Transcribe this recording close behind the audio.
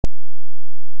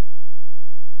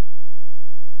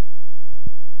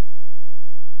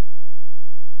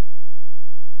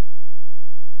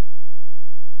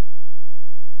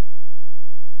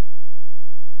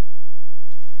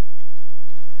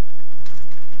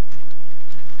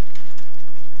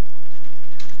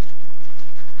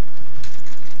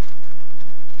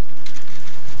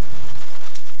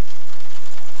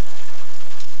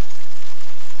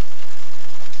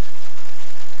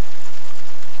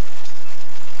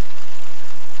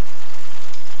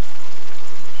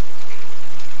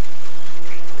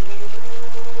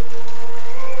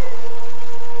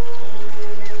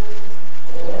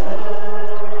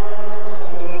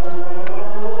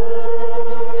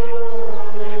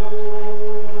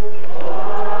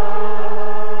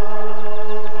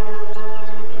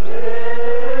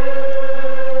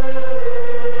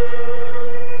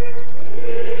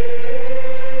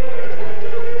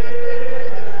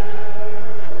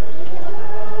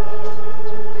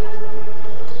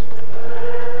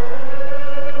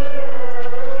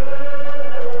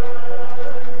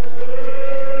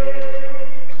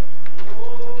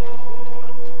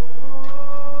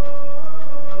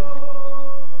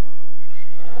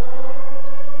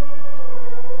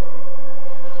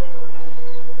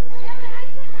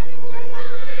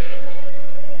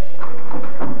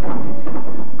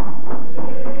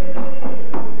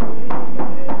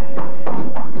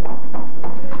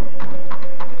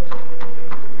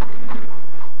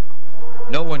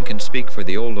can speak for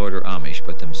the old order Amish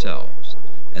but themselves,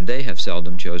 and they have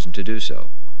seldom chosen to do so.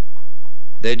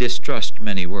 They distrust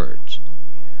many words.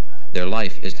 Their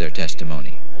life is their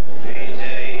testimony.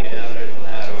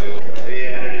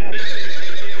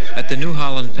 At the New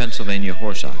Holland, Pennsylvania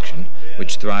horse auction,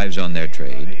 which thrives on their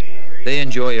trade, they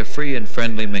enjoy a free and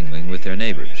friendly mingling with their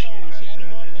neighbors.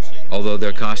 Although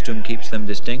their costume keeps them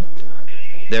distinct,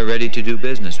 they're ready to do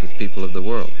business with people of the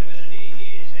world.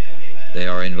 They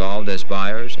are involved as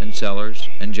buyers and sellers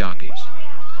and jockeys.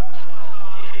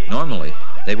 Normally,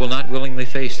 they will not willingly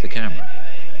face the camera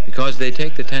because they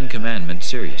take the 10 Commandments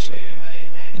seriously,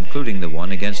 including the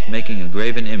one against making a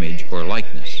graven image or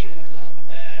likeness.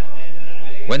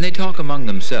 When they talk among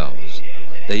themselves,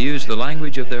 they use the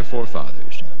language of their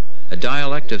forefathers, a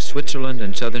dialect of Switzerland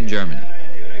and southern Germany.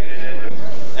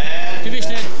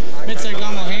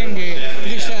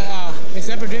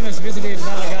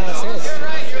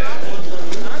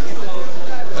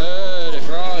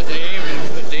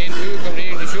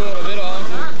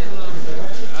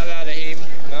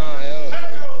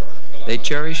 They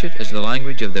cherish it as the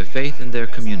language of their faith and their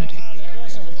community.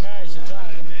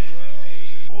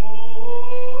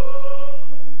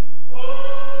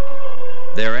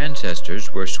 Their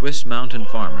ancestors were Swiss mountain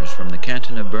farmers from the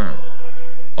canton of Bern.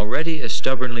 Already a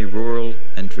stubbornly rural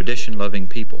and tradition-loving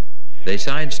people, they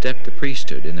sidestepped the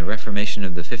priesthood in the Reformation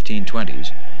of the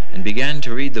 1520s and began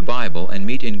to read the Bible and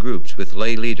meet in groups with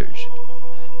lay leaders.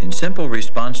 In simple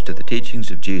response to the teachings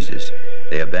of Jesus,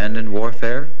 they abandoned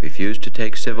warfare, refused to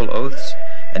take civil oaths,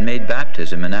 and made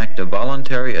baptism an act of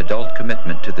voluntary adult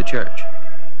commitment to the church.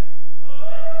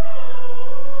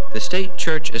 The state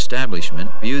church establishment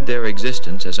viewed their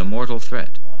existence as a mortal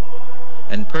threat,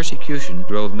 and persecution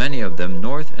drove many of them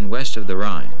north and west of the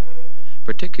Rhine,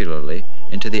 particularly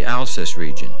into the Alsace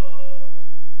region.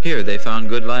 Here they found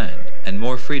good land and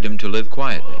more freedom to live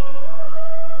quietly.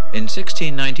 In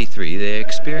 1693, they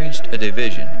experienced a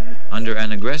division under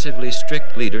an aggressively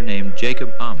strict leader named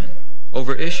Jacob Ammon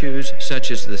over issues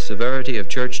such as the severity of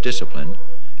church discipline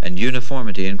and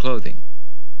uniformity in clothing.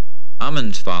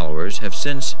 Ammon's followers have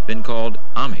since been called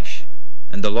Amish,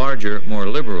 and the larger, more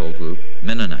liberal group,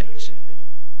 Mennonites.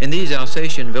 In these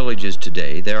Alsatian villages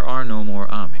today, there are no more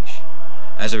Amish,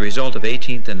 as a result of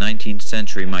 18th and 19th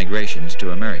century migrations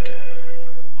to America.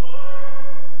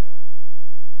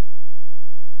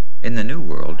 In the New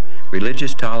World,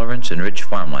 religious tolerance and rich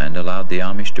farmland allowed the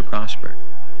Amish to prosper.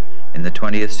 In the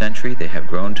 20th century, they have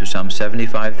grown to some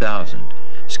 75,000,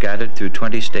 scattered through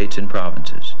 20 states and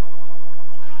provinces.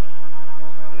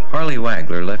 Harley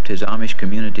Wagler left his Amish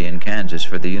community in Kansas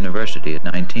for the university at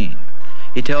 19.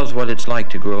 He tells what it's like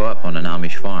to grow up on an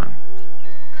Amish farm.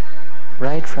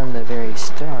 Right from the very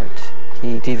start,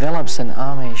 he develops an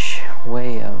Amish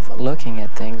way of looking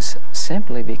at things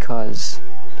simply because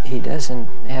he doesn't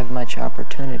have much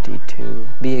opportunity to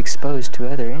be exposed to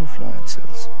other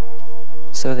influences.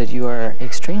 So that you are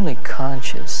extremely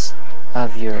conscious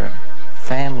of your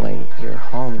family, your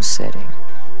home setting.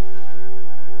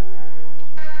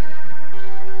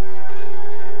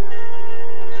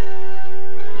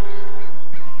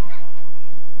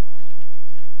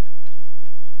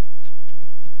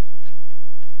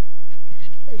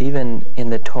 Even in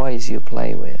the toys you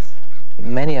play with,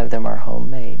 many of them are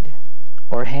homemade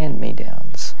or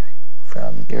hand-me-downs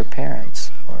from your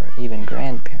parents or even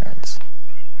grandparents.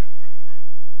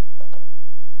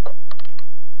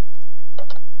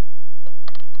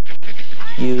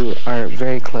 You are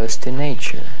very close to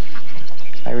nature.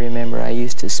 I remember I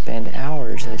used to spend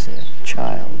hours as a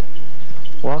child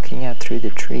walking out through the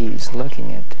trees,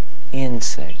 looking at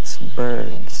insects,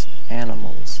 birds,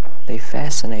 animals. They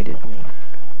fascinated me.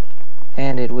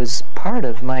 And it was part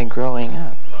of my growing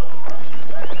up.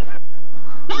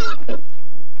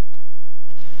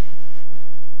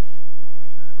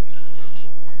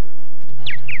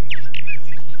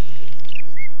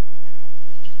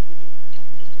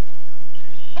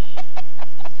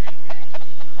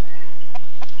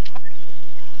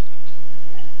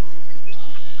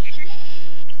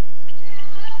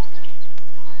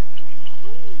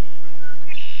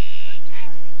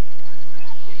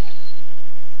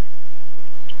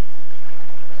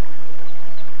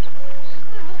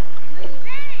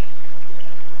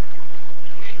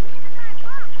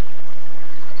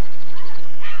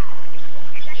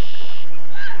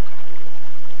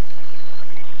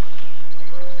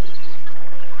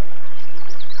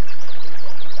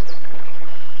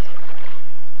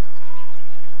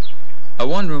 A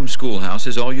one-room schoolhouse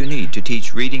is all you need to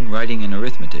teach reading, writing, and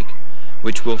arithmetic,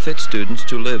 which will fit students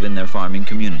to live in their farming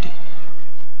community.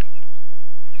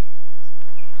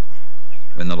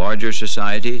 When the larger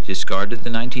society discarded the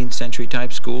 19th century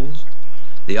type schools,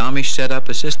 The Amish set up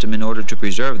a system in order to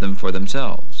preserve them for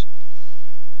themselves.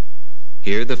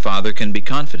 Here the father can be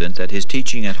confident that his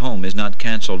teaching at home is not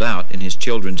canceled out in his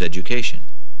children's education.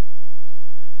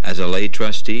 As a lay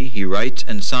trustee, he writes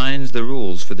and signs the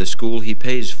rules for the school he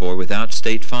pays for without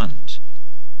state funds.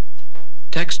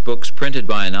 Textbooks printed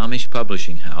by an Amish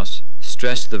publishing house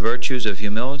stress the virtues of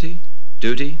humility,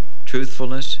 duty,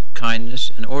 truthfulness,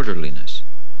 kindness, and orderliness.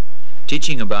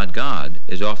 Teaching about God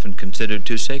is often considered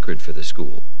too sacred for the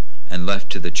school and left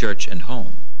to the church and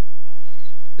home.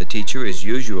 The teacher is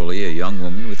usually a young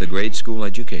woman with a grade school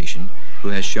education who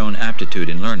has shown aptitude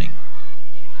in learning.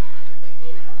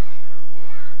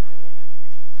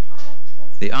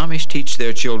 The Amish teach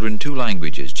their children 2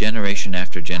 languages, generation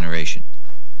after generation.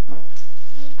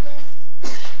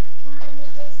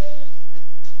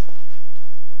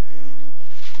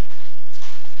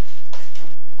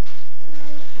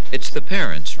 It's the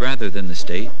parents, rather than the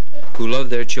state, who love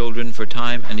their children for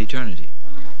time and eternity.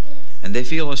 And they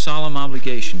feel a solemn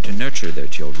obligation to nurture their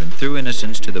children through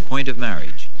innocence to the point of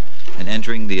marriage and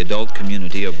entering the adult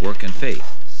community of work and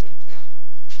faith.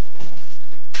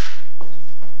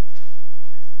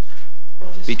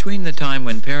 Between the time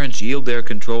when parents yield their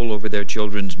control over their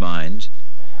children's minds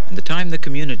and the time the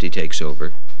community takes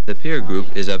over, the peer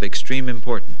group is of extreme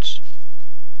importance.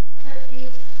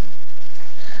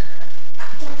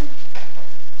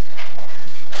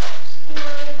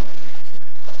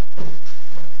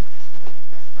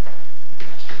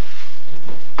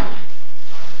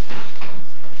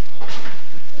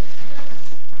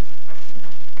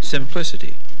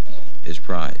 Simplicity is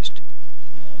prized.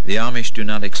 The Amish do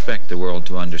not expect the world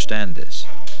to understand this.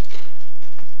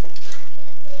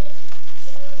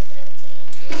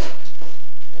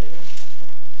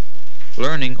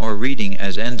 Learning or reading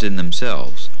as ends in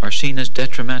themselves are seen as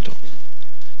detrimental,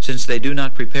 since they do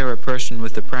not prepare a person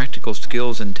with the practical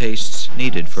skills and tastes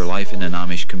needed for life in an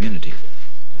Amish community.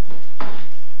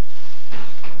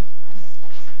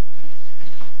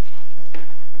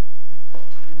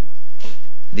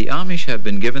 The Amish have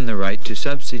been given the right to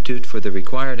substitute for the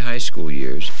required high school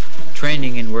years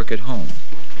training in work at home,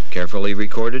 carefully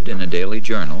recorded in a daily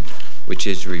journal, which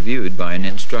is reviewed by an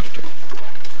instructor.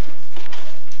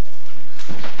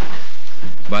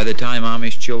 By the time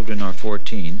Amish children are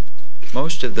 14,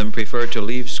 most of them prefer to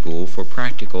leave school for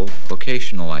practical,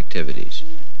 vocational activities.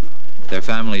 Their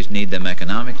families need them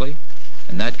economically,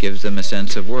 and that gives them a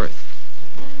sense of worth.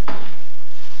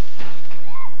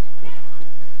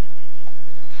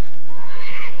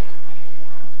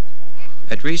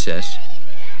 At recess,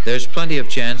 there's plenty of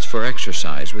chance for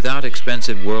exercise without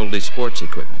expensive worldly sports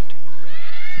equipment.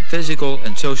 Physical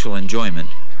and social enjoyment,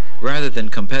 rather than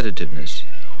competitiveness,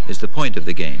 is the point of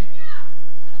the game.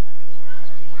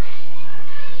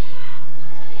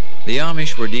 The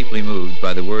Amish were deeply moved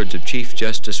by the words of Chief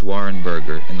Justice Warren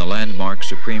Burger in the landmark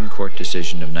Supreme Court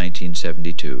decision of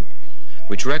 1972,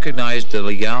 which recognized the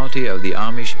legality of the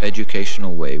Amish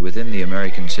educational way within the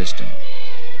American system.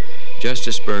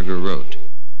 Justice Burger wrote,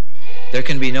 "There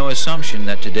can be no assumption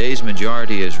that today's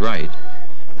majority is right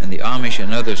and the Amish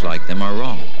and others like them are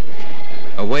wrong.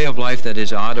 A way of life that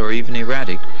is odd or even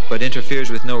erratic but interferes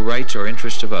with no rights or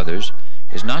interests of others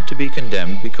is not to be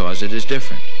condemned because it is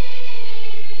different."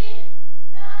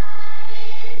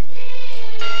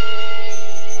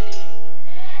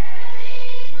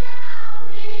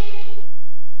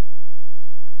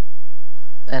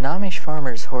 An Amish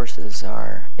farmer's horses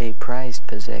are a prized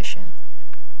possession.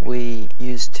 We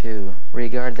used to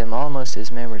regard them almost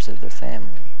as members of the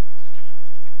family.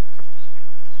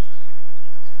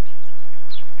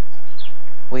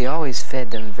 We always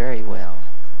fed them very well,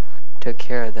 took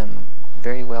care of them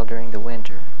very well during the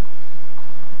winter.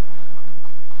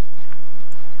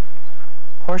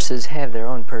 Horses have their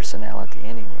own personality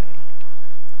anyway.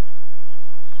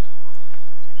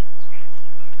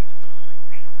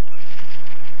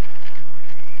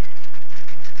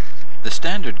 The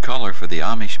standard color for the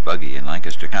Amish buggy in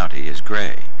Lancaster County is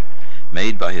gray.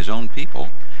 Made by his own people,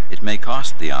 it may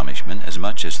cost the Amishman as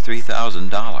much as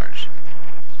 $3,000.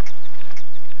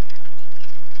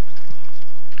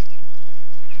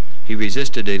 He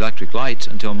resisted electric lights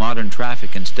until modern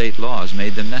traffic and state laws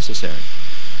made them necessary.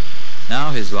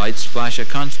 Now his lights flash a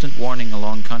constant warning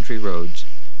along country roads,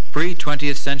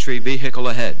 pre-20th century vehicle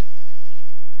ahead.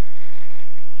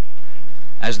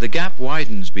 As the gap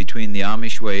widens between the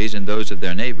Amish ways and those of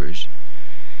their neighbors,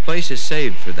 place is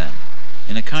saved for them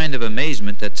in a kind of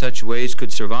amazement that such ways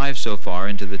could survive so far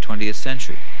into the 20th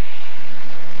century.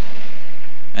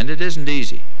 And it isn't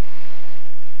easy.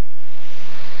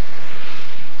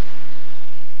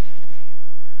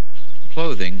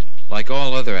 Clothing, like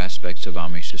all other aspects of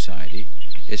Amish society,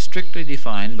 is strictly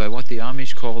defined by what the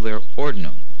Amish call their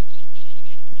ordnung.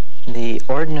 The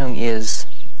ordnung is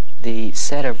the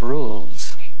set of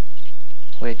rules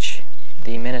which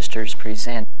the ministers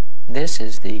present. This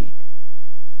is the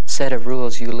set of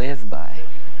rules you live by.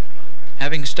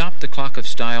 Having stopped the clock of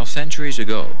style centuries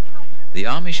ago, the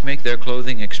Amish make their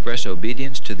clothing express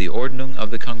obedience to the ordnung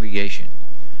of the congregation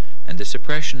and the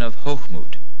suppression of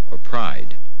hochmut, or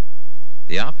pride.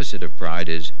 The opposite of pride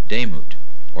is demut,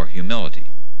 or humility.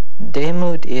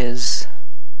 Demut is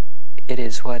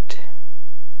what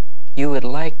you would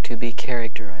like to be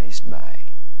characterized by,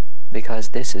 because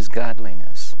this is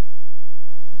godliness.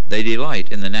 They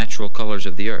delight in the natural colors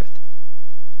of the earth,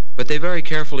 but they very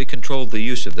carefully control the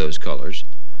use of those colors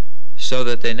so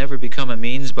that they never become a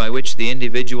means by which the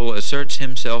individual asserts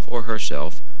himself or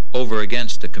herself over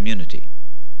against the community.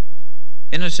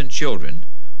 Innocent children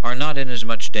are not in as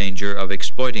much danger of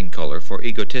exploiting color for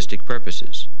egotistic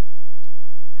purposes,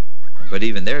 but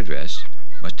even their dress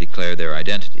must declare their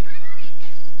identity.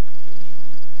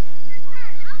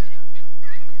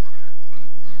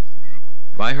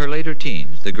 By her later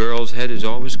teens, the girl's head is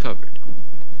always covered,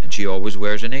 and she always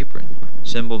wears an apron,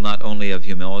 symbol not only of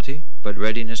humility, but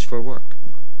readiness for work.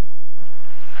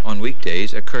 On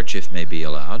weekdays, a kerchief may be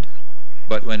allowed,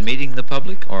 but when meeting the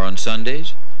public or on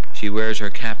Sundays, she wears her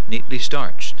cap neatly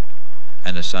starched,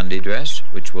 and a Sunday dress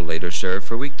which will later serve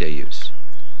for weekday use.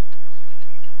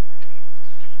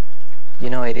 You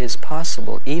know, it is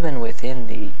possible, even within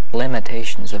the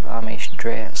limitations of Amish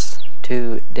dress,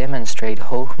 to demonstrate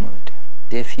hochmut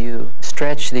if you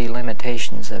stretch the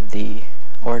limitations of the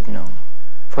ordnung.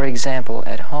 For example,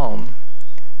 at home,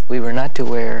 we were not to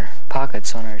wear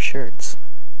pockets on our shirts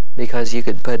because you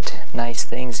could put nice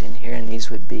things in here and these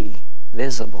would be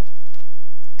visible.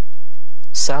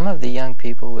 Some of the young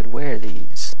people would wear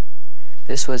these.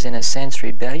 This was in a sense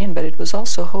rebellion, but it was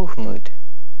also hochmut.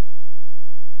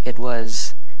 It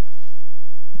was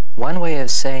one way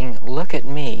of saying, look at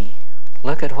me,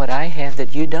 look at what I have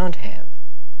that you don't have.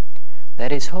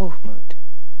 That is hochmut.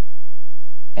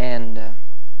 And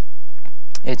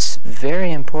it's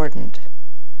very important,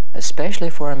 especially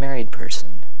for a married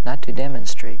person, not to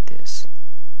demonstrate this.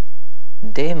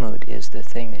 Demut is the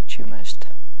thing that you must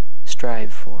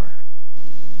strive for.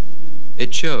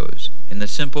 It shows in the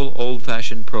simple,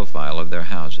 old-fashioned profile of their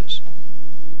houses.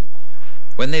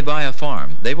 When they buy a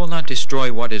farm, they will not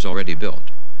destroy what is already built,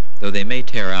 though they may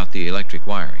tear out the electric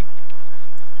wiring.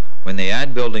 When they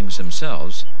add buildings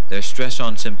themselves, their stress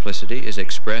on simplicity is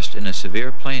expressed in a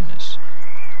severe plainness.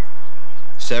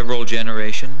 Several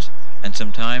generations, and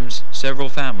sometimes several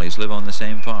families live on the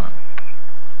same farm.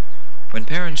 When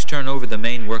parents turn over the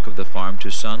main work of the farm to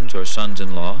sons or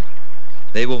sons-in-law,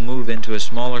 they will move into a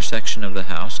smaller section of the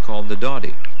house called the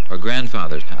dowdy, or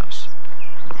grandfather's house.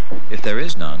 If there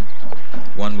is none,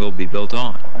 one will be built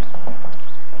on.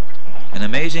 An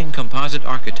amazing composite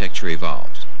architecture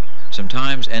evolves,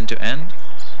 sometimes end-to-end,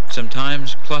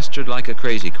 sometimes clustered like a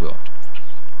crazy quilt.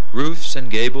 Roofs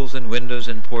and gables and windows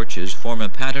and porches form a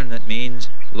pattern that means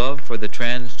love for the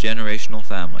trans-generational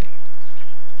family.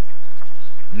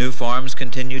 New farms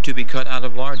continue to be cut out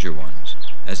of larger ones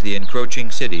as the encroaching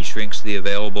city shrinks the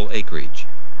available acreage.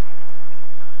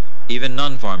 Even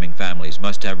non-farming families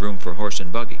must have room for horse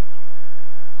and buggy.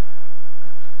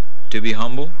 To be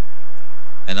humble,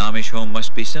 an Amish home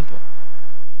must be simple,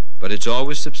 but it's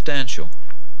always substantial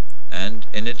and,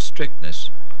 in its strictness,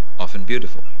 often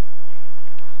beautiful.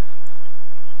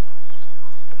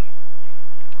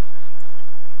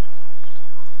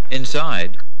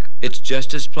 Inside, it's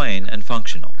just as plain and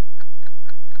functional.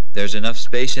 There's enough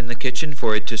space in the kitchen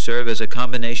for it to serve as a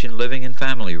combination living and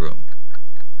family room.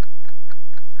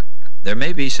 There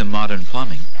may be some modern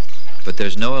plumbing, but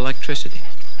there's no electricity,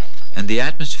 and the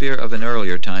atmosphere of an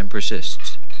earlier time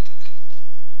persists.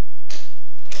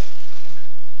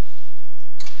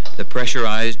 The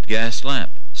pressurized gas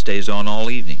lamp stays on all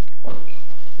evening.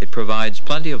 It provides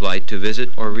plenty of light to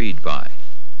visit or read by.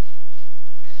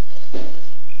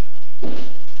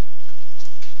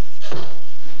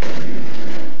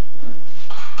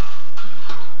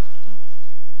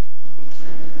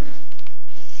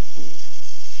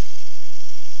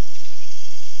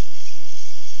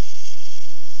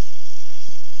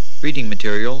 Reading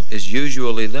material is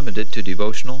usually limited to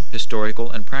devotional,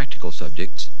 historical, and practical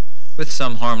subjects, with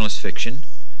some harmless fiction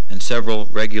and several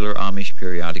regular Amish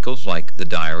periodicals like The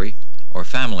Diary or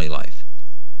Family Life.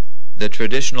 The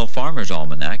traditional Farmer's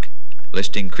Almanac,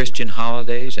 listing Christian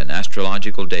holidays and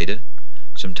astrological data,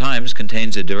 sometimes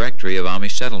contains a directory of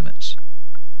Amish settlements.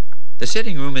 The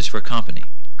sitting room is for company,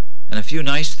 and a few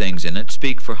nice things in it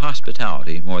speak for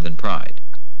hospitality more than pride.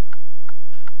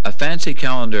 A fancy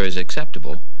calendar is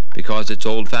acceptable because it's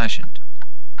old-fashioned.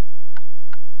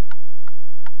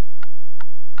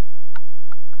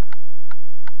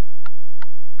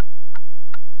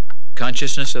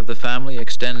 Consciousness of the family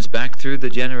extends back through the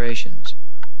generations.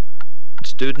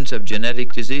 Students of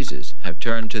genetic diseases have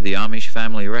turned to the Amish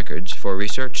family records for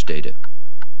research data.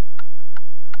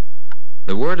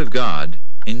 The Word of God,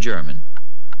 in German,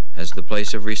 has the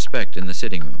place of respect in the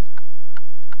sitting room.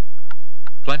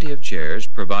 Plenty of chairs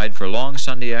provide for long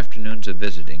Sunday afternoons of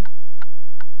visiting.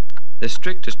 The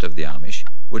strictest of the Amish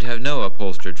would have no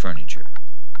upholstered furniture.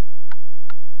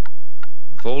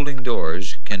 Folding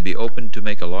doors can be opened to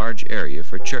make a large area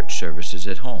for church services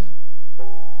at home.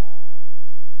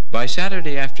 By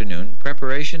Saturday afternoon,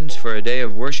 preparations for a day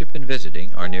of worship and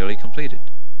visiting are nearly completed.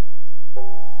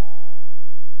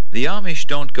 The Amish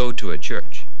don't go to a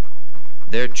church.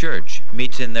 Their church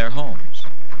meets in their homes.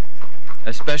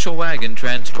 A special wagon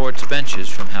transports benches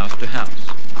from house to house.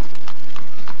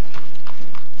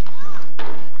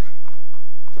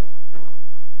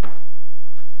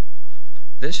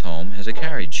 This home has a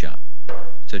carriage shop,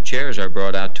 so chairs are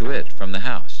brought out to it from the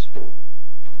house.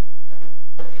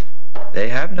 They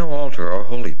have no altar or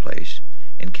holy place,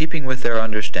 in keeping with their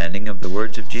understanding of the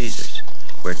words of Jesus,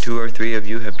 where 2 or 3 of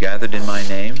you have gathered in my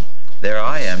name, there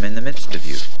I am in the midst of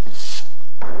you.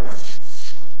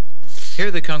 Here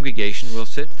the congregation will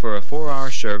sit for a 4-hour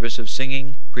service of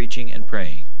singing, preaching, and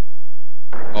praying.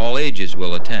 All ages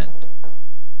will attend.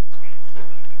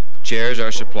 Chairs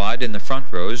are supplied in the front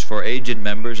rows for aged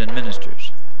members and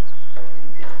ministers.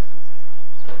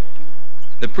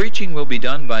 The preaching will be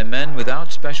done by men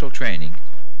without special training,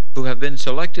 who have been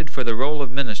selected for the role of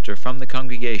minister from the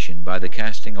congregation by the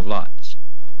casting of lots.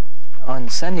 On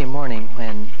Sunday morning,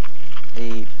 when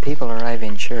the people arrive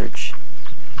in church,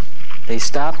 they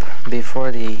stop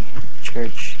before the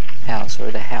church house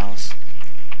or the house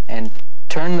and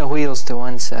turn the wheels to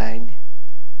one side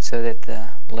so that the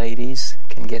ladies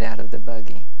can get out of the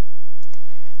buggy.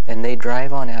 Then they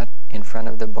drive on out in front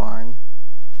of the barn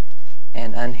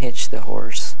and unhitch the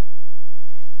horse,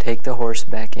 take the horse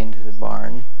back into the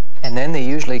barn, and then they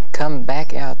usually come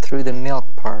back out through the milk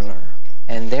parlor,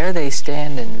 and there they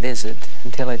stand and visit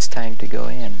until it's time to go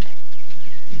in.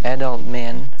 Adult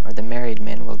men, or the married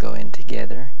men, will go in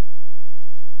together,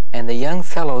 and the young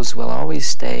fellows will always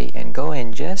stay and go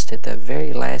in just at the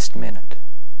very last minute.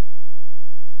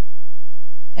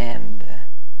 And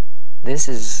this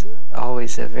is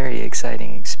always a very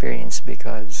exciting experience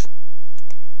because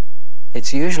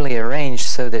it's usually arranged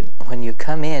so that when you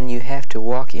come in, you have to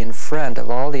walk in front of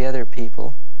all the other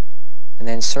people and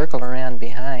then circle around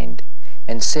behind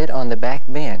and sit on the back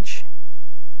bench.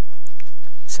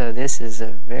 So this is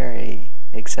a very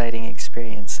exciting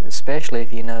experience, especially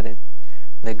if you know that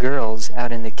the girls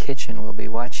out in the kitchen will be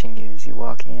watching you as you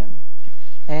walk in.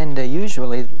 And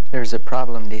usually there's a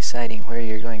problem deciding where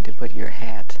you're going to put your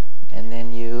hat, and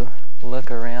then you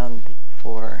look around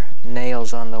for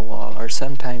nails on the wall, or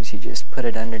sometimes you just put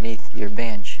it underneath your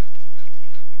bench.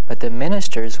 But the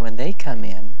ministers, when they come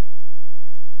in,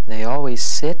 they always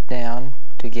sit down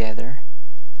together,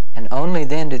 and only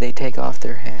then do they take off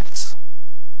their hats.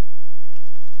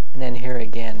 And then here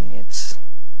again, it's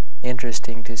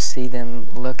interesting to see them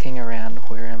looking around,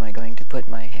 where am I going to put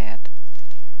my hat?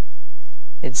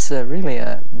 It's really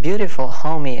a beautiful,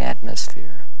 homey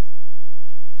atmosphere.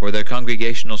 For their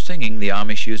congregational singing, the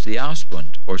Amish use the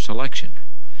Ausbund, or selection,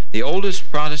 the oldest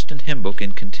Protestant hymn book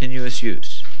in continuous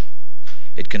use.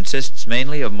 It consists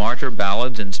mainly of martyr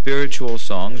ballads and spiritual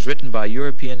songs written by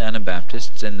European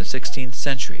Anabaptists in the 16th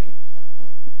century.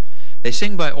 They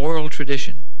sing by oral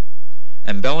tradition,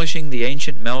 embellishing the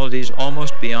ancient melodies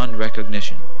almost beyond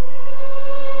recognition.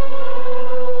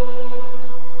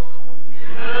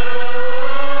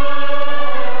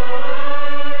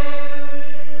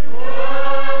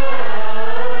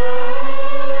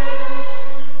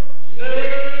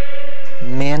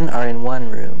 Men are in one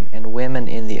room and women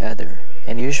in the other,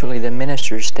 and usually the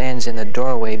minister stands in the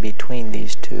doorway between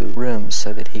these 2 rooms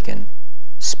so that he can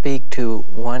speak to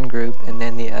one group and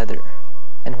then the other.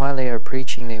 And while they are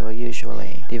preaching, they will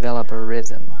usually develop a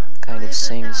rhythm, kind of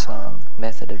sing-song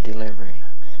method of delivery.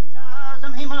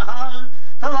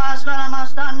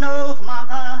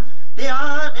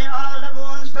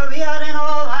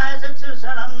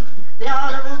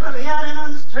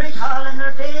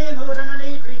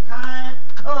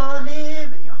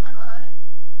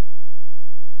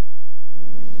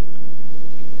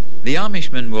 The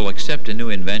Amishman will accept a new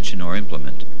invention or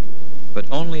implement, but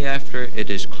only after it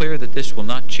is clear that this will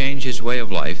not change his way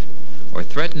of life, or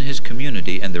threaten his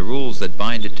community and the rules that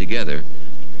bind it together,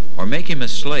 or make him a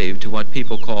slave to what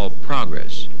people call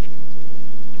progress.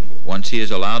 Once he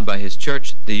is allowed by his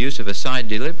church the use of a side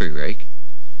delivery rake,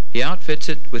 he outfits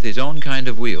it with his own kind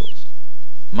of wheels,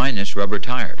 minus rubber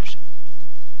tires.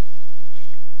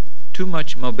 Too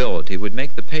much mobility would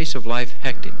make the pace of life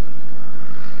hectic.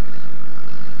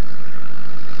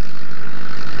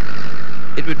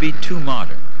 It would be too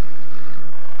modern.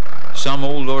 Some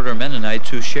old order Mennonites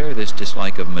who share this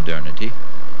dislike of modernity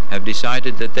have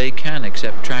decided that they can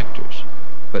accept tractors,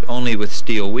 but only with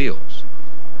steel wheels.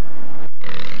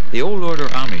 The old order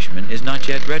Amishman is not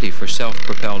yet ready for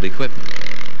self-propelled equipment.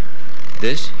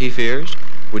 This, he fears,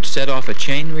 would set off a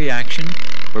chain reaction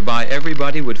whereby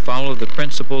everybody would follow the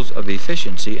principles of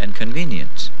efficiency and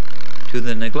convenience to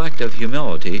the neglect of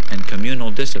humility and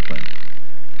communal discipline.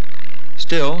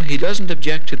 Still, he doesn't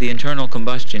object to the internal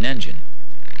combustion engine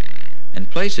and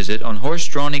places it on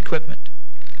horse-drawn equipment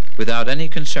without any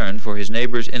concern for his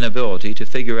neighbor's inability to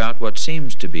figure out what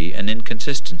seems to be an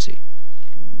inconsistency.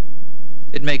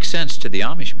 It makes sense to the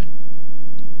Amishman.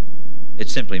 It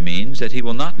simply means that he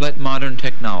will not let modern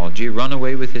technology run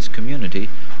away with his community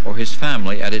or his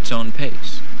family at its own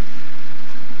pace.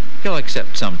 He'll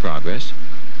accept some progress,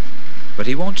 but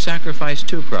he won't sacrifice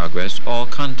to progress all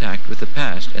contact with the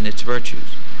past and its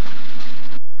virtues.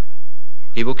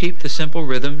 He will keep the simple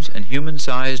rhythms and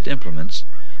human-sized implements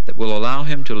that will allow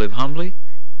him to live humbly,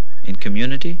 in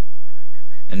community,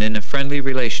 and in a friendly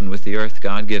relation with the earth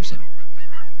God gives him,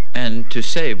 and to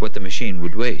save what the machine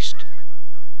would waste.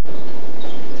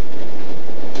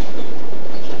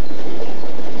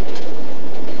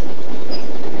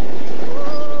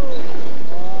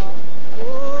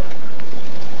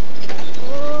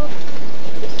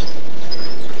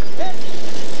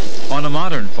 On a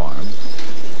modern farm,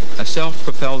 a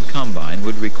self-propelled combine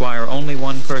would require only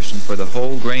one person for the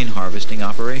whole grain harvesting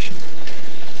operation.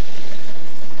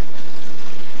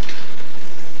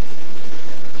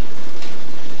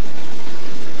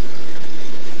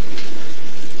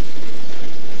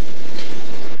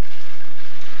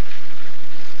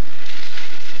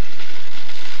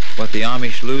 What the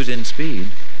Amish lose in speed,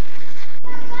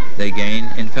 they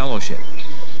gain in fellowship.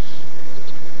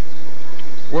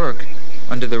 Work,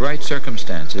 under the right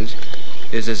circumstances,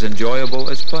 is as enjoyable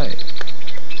as play.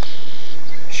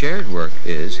 Shared work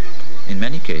is, in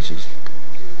many cases,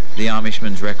 the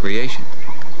Amishman's recreation.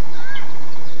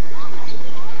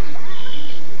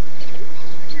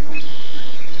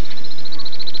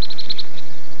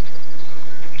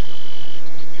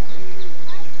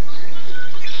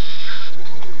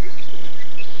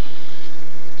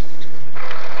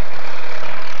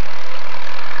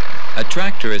 A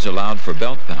tractor is allowed for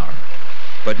belt power,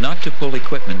 but not to pull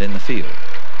equipment in the field.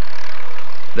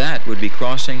 That would be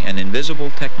crossing an invisible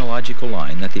technological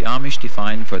line that the Amish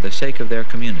define for the sake of their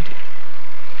community.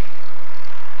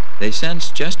 They sense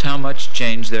just how much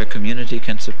change their community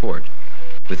can support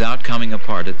without coming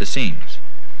apart at the seams,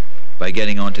 by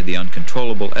getting onto the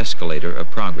uncontrollable escalator of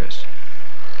progress.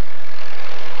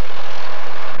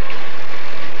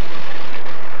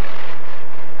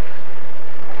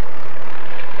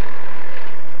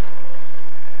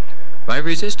 By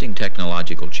resisting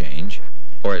technological change,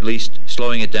 or at least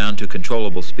slowing it down to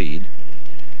controllable speed,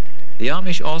 the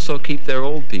Amish also keep their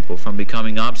old people from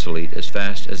becoming obsolete as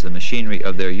fast as the machinery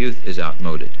of their youth is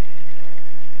outmoded.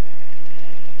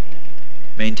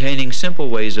 Maintaining simple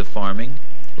ways of farming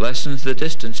lessens the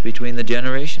distance between the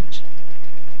generations.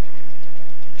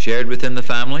 Shared within the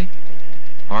family,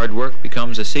 hard work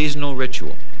becomes a seasonal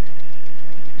ritual.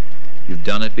 You've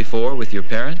done it before with your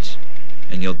parents,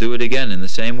 and you'll do it again in the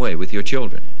same way with your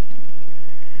children.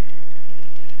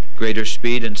 Greater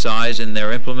speed and size in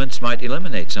their implements might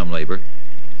eliminate some labor,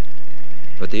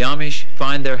 but the Amish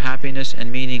find their happiness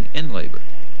and meaning in labor,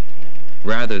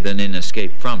 rather than in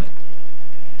escape from it.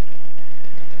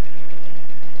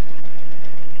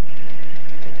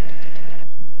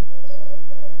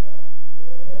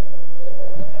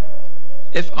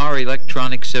 If our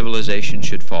electronic civilization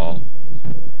should fall,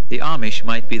 the Amish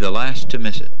might be the last to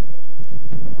miss it.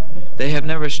 They have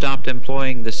never stopped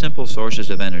employing the simple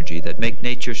sources of energy that make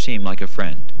nature seem like a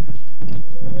friend.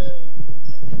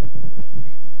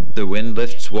 The wind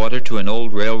lifts water to an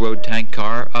old railroad tank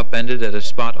car upended at a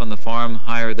spot on the farm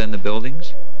higher than the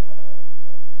buildings,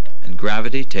 and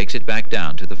gravity takes it back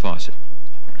down to the faucet.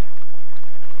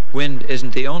 Wind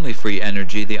isn't the only free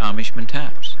energy the Amishman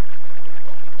taps.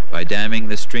 By damming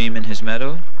the stream in his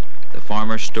meadow, the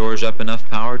farmer stores up enough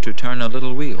power to turn a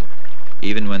little wheel,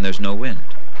 even when there's no wind.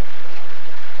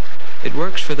 It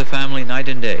works for the family night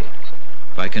and day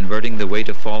by converting the weight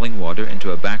of falling water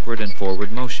into a backward and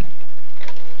forward motion.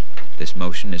 This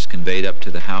motion is conveyed up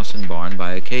to the house and barn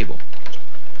by a cable.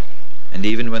 And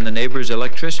even when the neighbor's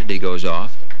electricity goes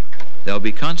off, There'll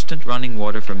be constant running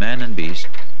water for man and beast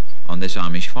on this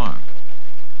Amish farm.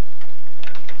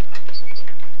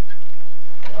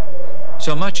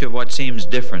 So much of what seems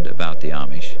different about the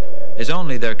Amish is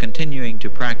only their continuing to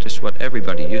practice what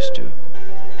everybody used to,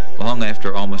 long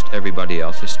after almost everybody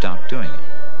else has stopped doing it.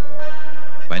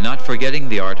 By not forgetting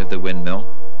the art of the windmill,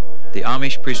 the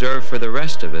Amish preserve for the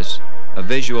rest of us a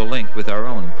visual link with our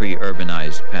own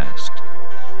pre-urbanized past.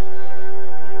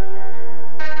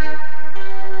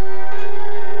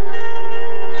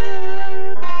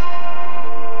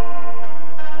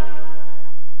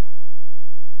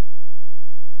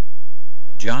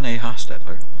 John A.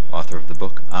 Hostetler, author of the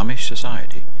book Amish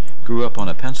Society, grew up on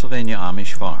a Pennsylvania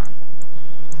Amish farm.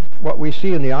 What we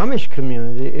see in the Amish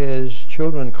community is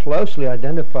children closely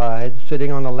identified,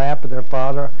 sitting on the lap of their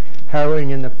father, harrowing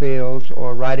in the fields,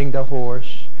 or riding the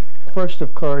horse. First,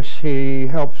 of course, he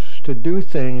helps to do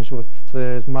things with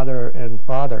his mother and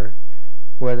father,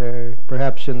 whether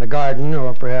perhaps in the garden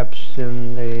or perhaps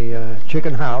in the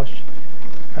chicken house,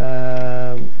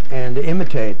 and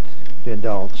imitate the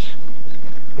adults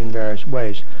in various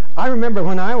ways. I remember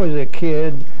when I was a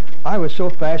kid, I was so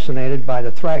fascinated by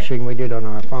the thrashing we did on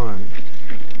our farm.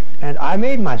 And I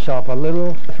made myself a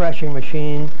little thrashing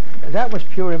machine. That was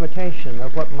pure imitation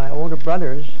of what my older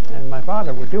brothers and my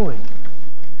father were doing.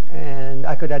 And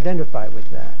I could identify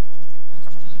with that.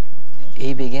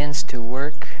 He begins to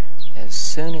work as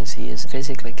soon as he is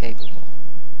physically capable.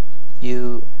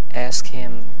 You ask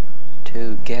him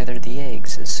to gather the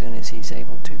eggs as soon as he's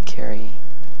able to carry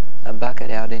a bucket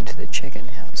out into the chicken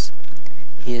house.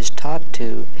 He is taught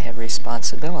to have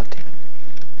responsibility.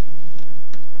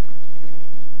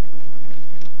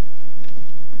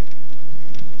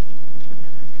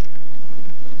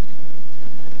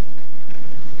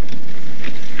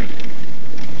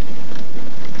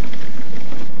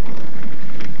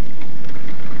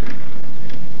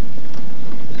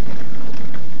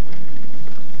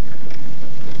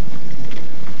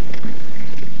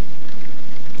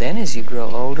 Then as you grow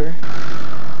older,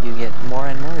 you get more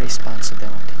and more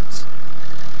responsibilities.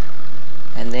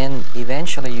 And then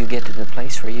eventually you get to the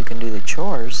place where you can do the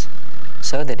chores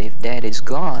so that if Dad is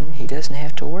gone, he doesn't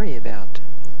have to worry about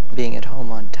being at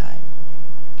home on time.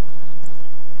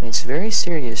 And it's very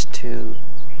serious to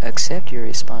accept your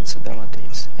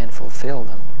responsibilities and fulfill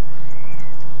them.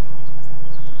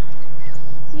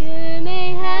 You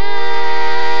may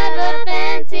have a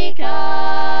fancy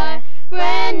car,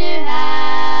 brand new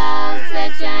house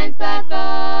that shines by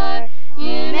far.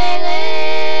 You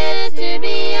may live to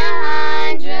be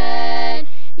 100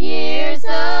 years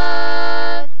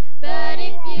old, but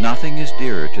if you Nothing is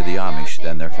dearer to the Amish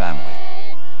than their family.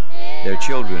 Their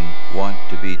children want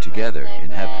to be together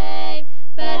in heaven.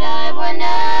 But I want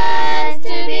us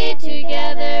to be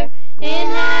together in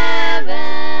heaven.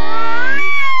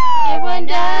 I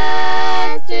want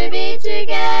us to be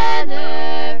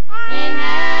together in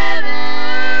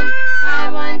heaven. I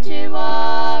want to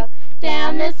walk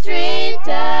down the streets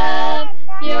of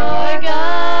your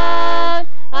God.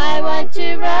 I want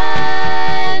to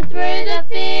run through the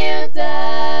fields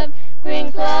of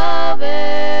green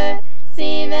clover,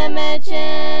 see the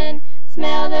mansion,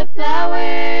 smell the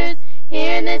flowers,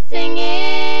 hear the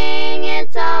singing,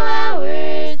 it's all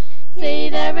ours. See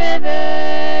the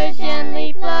river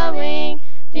gently flowing,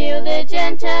 feel the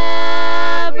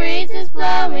gentle breezes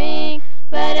blowing.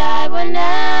 But I want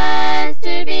us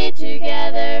to be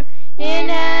together in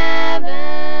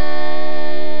heaven.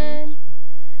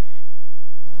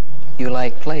 You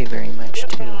like play very much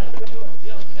too.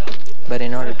 But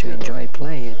in order to enjoy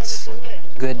play, it's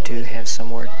good to have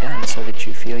some work done so that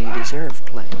you feel you deserve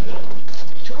play.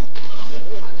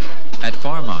 At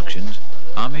farm auctions,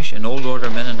 Amish and Old Order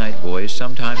Mennonite boys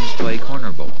sometimes play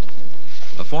corner ball,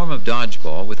 a form of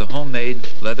dodgeball with a homemade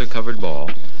leather-covered ball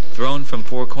thrown from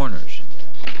four corners.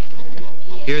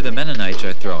 Here the Mennonites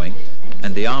are throwing,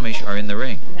 and the Amish are in the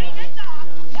ring.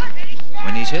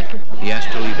 When he's hit, he has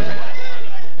to leave the ring.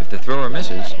 If the thrower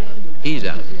misses, he's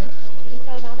out.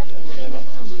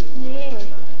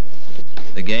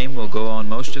 The game will go on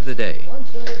most of the day.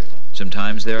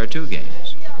 Sometimes there are two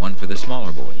games, one for the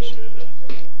smaller boys.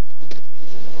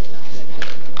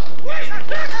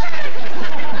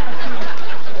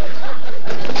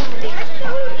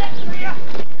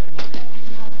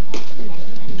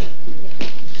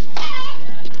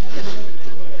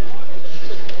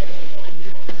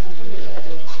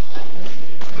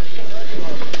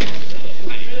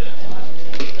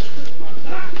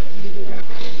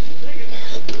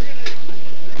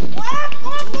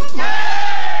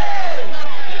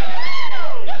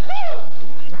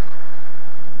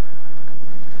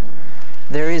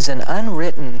 There is an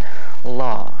unwritten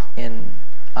law in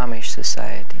Amish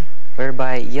society,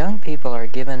 whereby young people are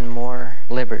given more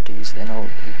liberties than old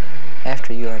people.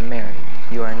 After you are married,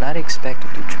 you are not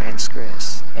expected to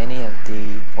transgress any of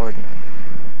the ordinary.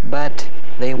 But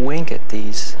they wink at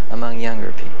these among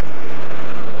younger people.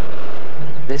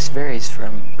 This varies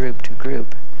from group to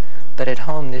group, but at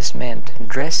home this meant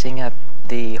dressing up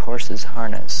the horse's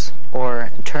harness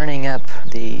or turning up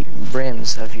the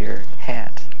brims of your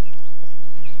hat.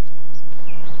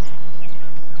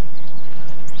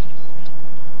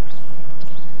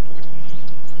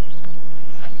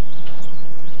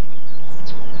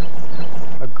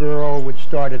 A girl would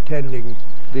start attending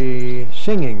the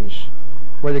singings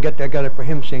where they get together for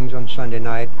hymn sings on Sunday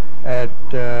night at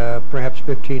perhaps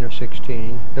 15 or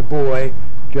 16. The boy,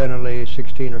 generally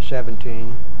 16 or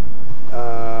 17.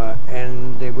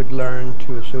 And they would learn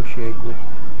to associate with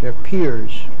their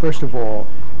peers, first of all,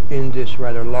 in this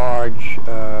rather large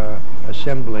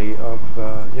assembly of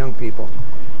young people.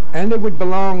 And they would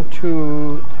belong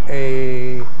to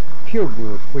a peer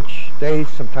group, which they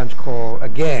sometimes call a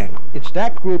gang. It's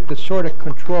that group that sort of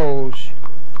controls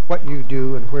what you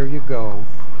do and where you go.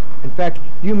 In fact,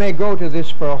 you may go to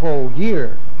this for a whole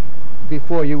year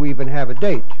before you even have a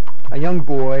date. A young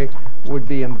boy would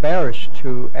be embarrassed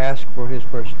to ask for his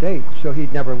first date, so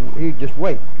he'd just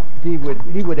wait. He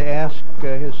would ask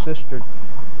his sister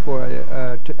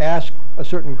to ask a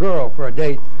certain girl for a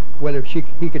date, whether he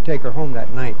could take her home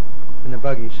that night in the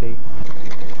buggy, see.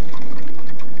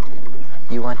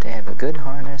 You want to have a good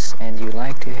harness, and you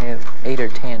like to have 8 or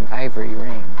 10 ivory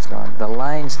rings on the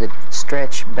lines that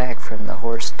stretch back from the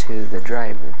horse to the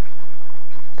driver.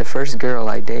 The first girl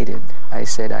I dated, I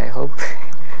said, I hope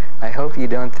you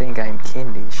don't think I'm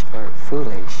kindish or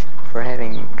foolish for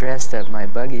having dressed up my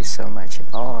buggy so much.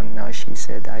 Oh no, she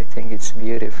said, I think it's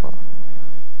beautiful.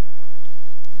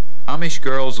 Amish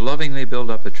girls lovingly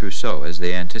build up a trousseau as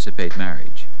they anticipate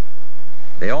marriage.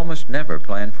 They almost never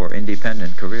plan for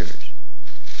independent careers.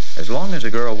 As long as a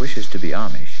girl wishes to be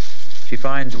Amish, she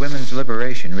finds women's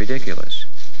liberation ridiculous.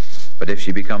 But if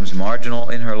she becomes marginal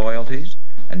in her loyalties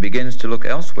and begins to look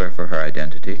elsewhere for her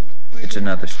identity, it's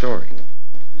another story.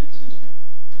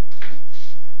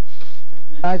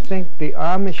 I think the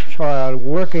Amish child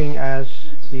working as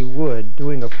he would,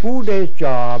 doing a full day's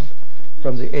job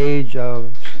from the age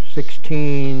of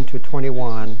 16 to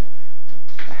 21,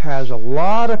 has a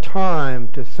lot of time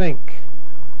to think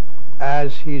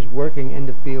as he's working in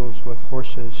the fields with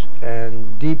horses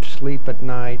and deep sleep at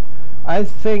night. I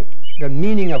think the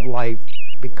meaning of life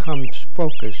becomes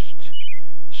focused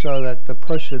so that the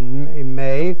person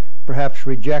may perhaps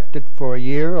reject it for a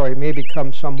year, or he may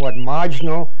become somewhat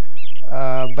marginal,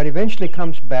 but eventually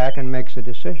comes back and makes a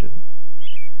decision.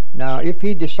 Now, if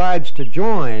he decides to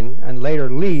join and later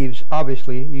leaves,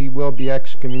 obviously he will be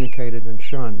excommunicated and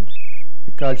shunned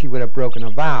because he would have broken a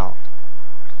vow.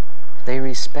 They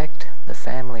respect the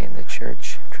family and the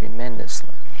church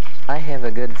tremendously. I have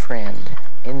a good friend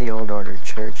in the Old Order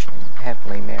Church and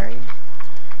happily married.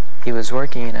 He was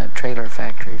working in a trailer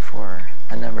factory for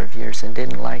a number of years and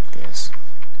didn't like this.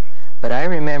 But I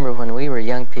remember when we were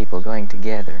young people going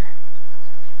together,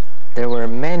 there were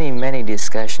many, many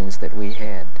discussions that we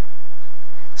had.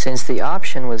 Since the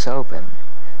option was open,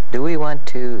 do we want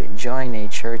to join a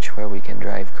church where we can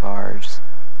drive cars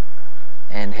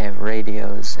and have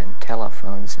radios and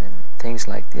telephones and things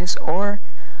like this, or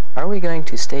are we going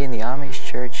to stay in the Amish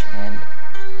church and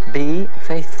be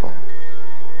faithful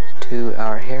to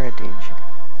our heritage?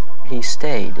 He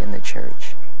stayed in the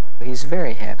church. He's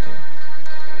very happy.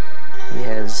 He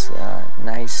has a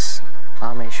nice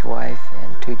Amish wife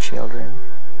and 2 children,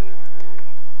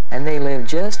 and they live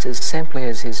just as simply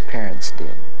as his parents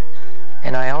did.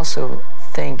 And I also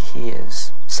think he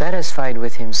is satisfied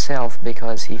with himself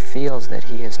because he feels that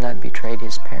he has not betrayed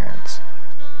his parents.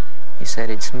 He said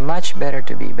it's much better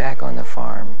to be back on the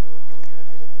farm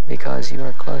because you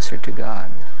are closer to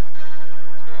God.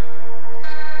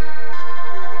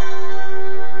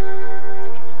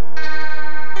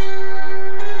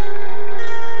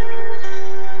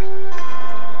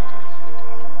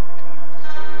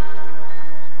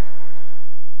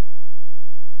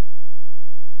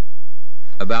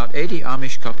 About 80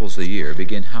 Amish couples a year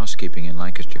begin housekeeping in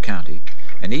Lancaster County,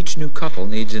 and each new couple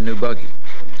needs a new buggy.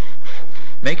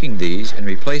 Making these and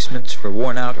replacements for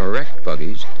worn-out or wrecked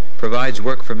buggies provides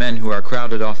work for men who are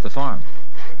crowded off the farm.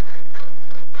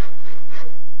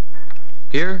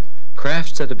 Here,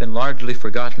 crafts that have been largely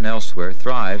forgotten elsewhere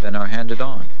thrive and are handed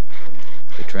on.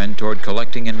 The trend toward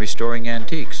collecting and restoring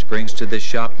antiques brings to this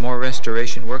shop more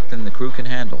restoration work than the crew can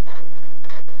handle.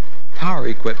 Power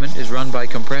equipment is run by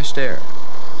compressed air,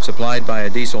 supplied by a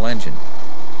diesel engine.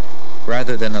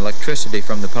 Rather than electricity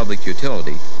from the public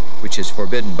utility, which is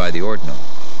forbidden by the ordinal.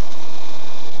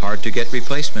 Hard-to-get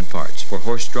replacement parts for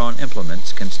horse-drawn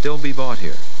implements can still be bought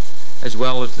here, as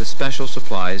well as the special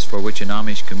supplies for which an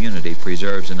Amish community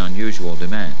preserves an unusual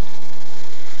demand.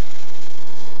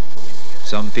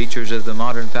 Some features of the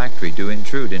modern factory do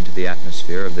intrude into the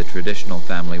atmosphere of the traditional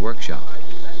family workshop.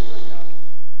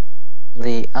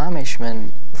 The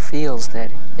Amishman feels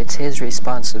that it's his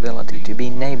responsibility to be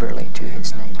neighborly to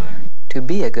his neighbor, to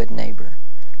be a good neighbor,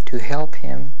 to help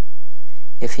him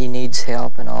if he needs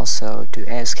help, and also to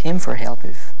ask him for help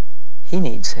if he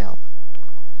needs help.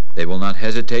 They will not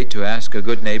hesitate to ask a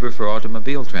good neighbor for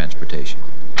automobile transportation,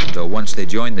 though once they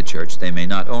join the church they may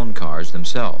not own cars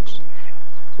themselves.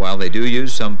 While they do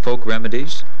use some folk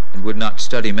remedies and would not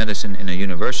study medicine in a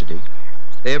university,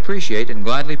 they appreciate and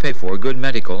gladly pay for good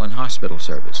medical and hospital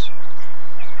service.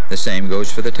 The same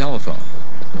goes for the telephone,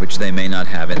 which they may not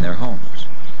have in their homes.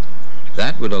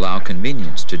 That would allow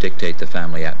convenience to dictate the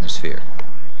family atmosphere,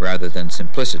 rather than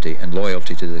simplicity and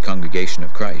loyalty to the congregation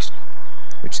of Christ,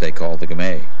 which they call the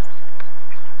Gamay.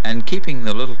 And keeping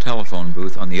the little telephone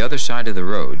booth on the other side of the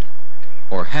road,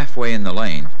 or halfway in the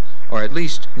lane, or at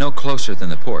least no closer than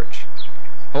the porch,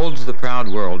 holds the proud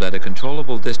world at a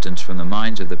controllable distance from the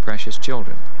minds of the precious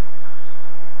children.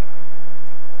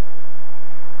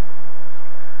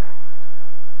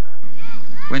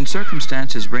 When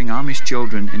circumstances bring Amish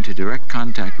children into direct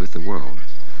contact with the world,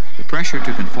 the pressure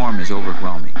to conform is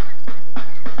overwhelming.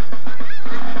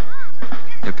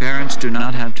 Their parents do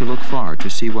not have to look far to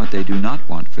see what they do not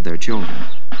want for their children.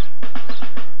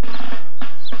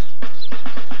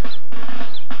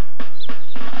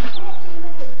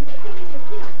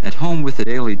 At home with the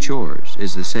daily chores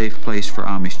is the safe place for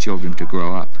Amish children to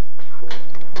grow up.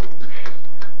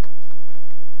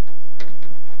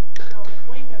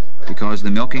 Because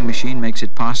the milking machine makes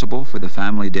it possible for the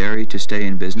family dairy to stay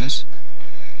in business,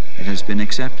 it has been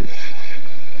accepted.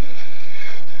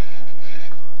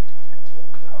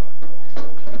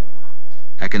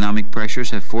 Economic pressures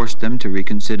have forced them to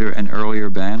reconsider an earlier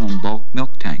ban on bulk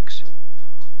milk tanks.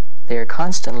 They are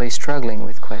constantly struggling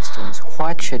with questions.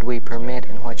 What should we permit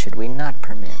and what should we not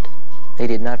permit? They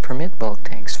did not permit bulk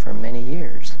tanks for many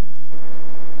years,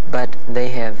 but they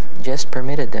have just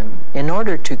permitted them in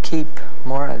order to keep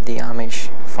more of the Amish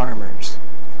farmers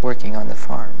working on the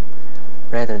farm,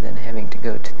 rather than having to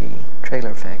go to the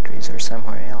trailer factories or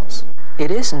somewhere else.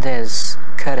 It isn't as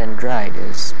cut and dried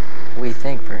as we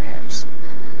think, perhaps.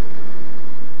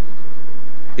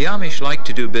 The Amish like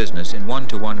to do business in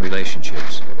one-to-one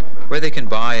relationships, where they can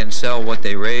buy and sell what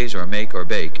they raise or make or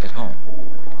bake at home.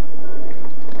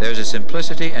 There's a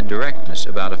simplicity and directness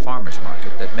about a farmer's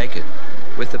market that make it,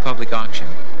 with the public auction,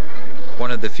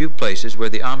 one of the few places where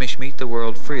the Amish meet the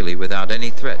world freely without any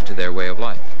threat to their way of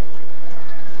life.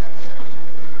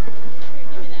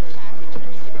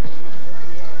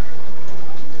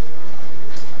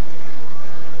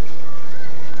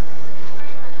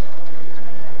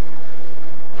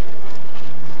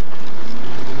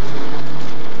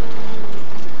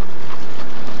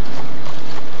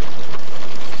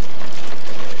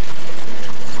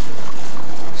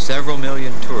 Several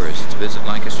million tourists visit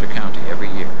Lancaster County every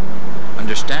year,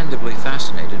 understandably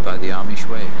fascinated by the Amish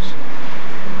ways.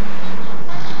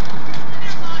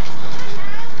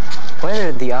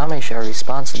 Whether the Amish are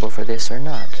responsible for this or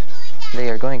not, they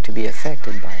are going to be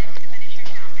affected by it.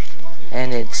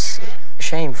 And it's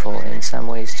shameful in some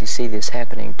ways to see this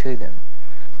happening to them.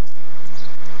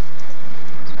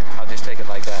 I'll just take it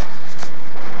like that.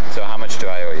 So how much do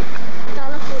I owe you?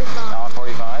 $1.45.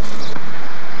 $1.45?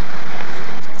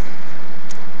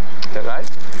 Is that right?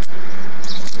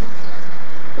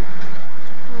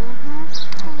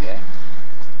 Okay.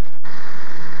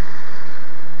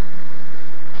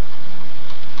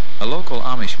 A local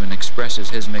Amishman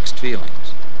expresses his mixed feelings.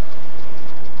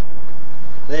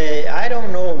 I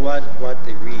don't know what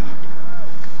they read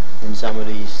in some of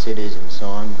these cities and so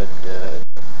on, but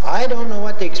I don't know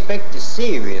what they expect to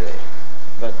see, really.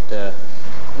 But the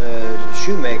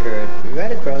shoemaker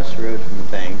right across the road from the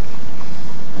bank,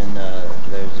 and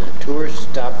there's a tourist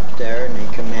stopped there, and he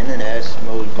come in and asked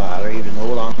Mose Byler, he was an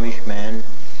old Amish man.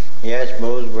 He asked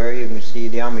Mose where you can see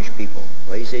the Amish people.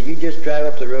 Well, he said, you just drive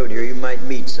up the road here, you might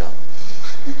meet some.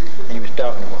 And he was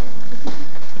talking to one.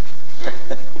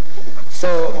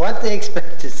 So what they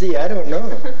expect to see, I don't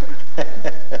know.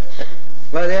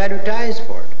 Well, they advertise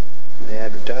for it. They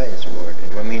advertise for it.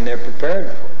 I mean, they're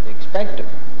prepared for it. They expect them.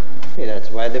 See, that's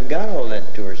why they've got all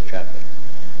that tourist traffic.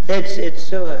 It's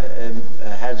so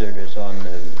hazardous on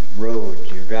the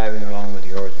roads. You're driving along with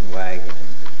your horse and wagon,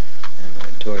 and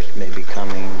a tourist may be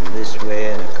coming this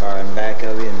way and a car in back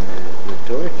of you, and the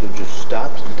tourist will just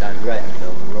stop sometimes right in the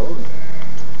middle of the road and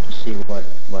just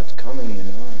what's coming, you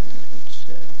know. It's,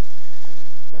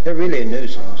 they're really a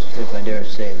nuisance, if I dare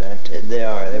say that. They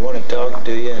are. They want to talk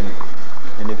to you,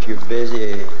 and if you're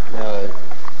busy,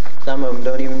 some of them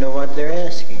don't even know what they're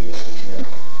asking you. You know?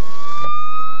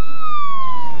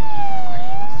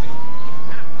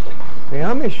 The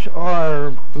Amish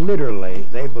are literally,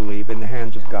 they believe, in the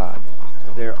hands of God.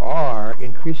 There are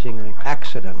increasingly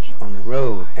accidents on the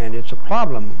road, and it's a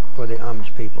problem for the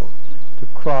Amish people to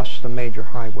cross the major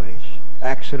highways.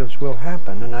 Accidents will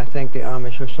happen, and I think the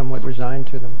Amish are somewhat resigned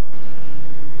to them.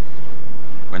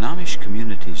 When Amish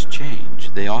communities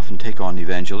change, they often take on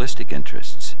evangelistic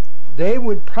interests. They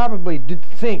would probably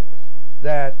think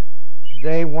that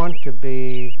they want to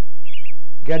be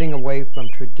getting away from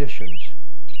traditions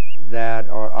that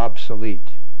are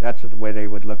obsolete. That's the way they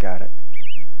would look at it.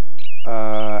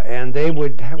 And they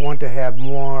would want to have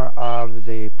more of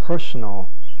the personal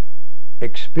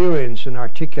experience and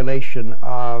articulation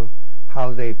of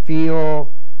how they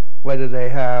feel, whether they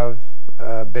have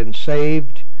been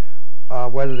saved,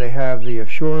 whether they have the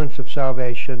assurance of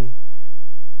salvation.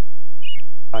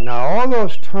 Now, all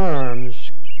those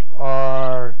terms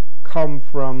come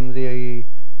from the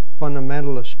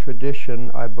fundamentalist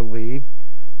tradition, I believe,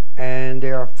 and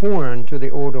they are foreign to the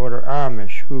Old Order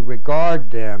Amish, who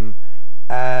regard them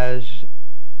as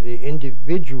the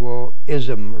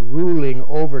individualism ruling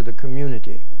over the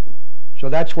community. So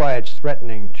that's why it's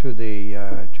threatening to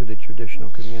the traditional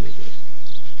community.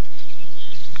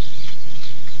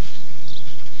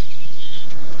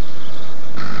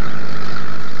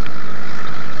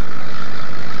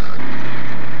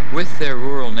 With their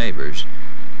rural neighbors,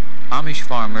 Amish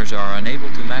farmers are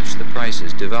unable to match the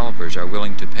prices developers are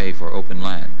willing to pay for open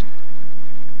land.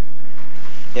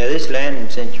 Yeah, this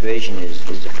land situation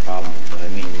is a problem. I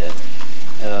mean,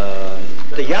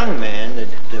 the young man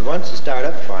that wants to start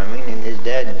up farming and his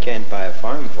dad can't buy a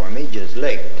farm for him, he just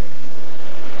licked.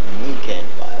 And he can't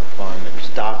buy a farm and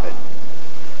stock it.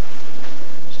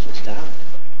 It's just out.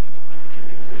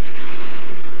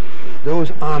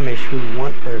 Those Amish who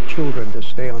want their children to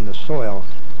stay on the soil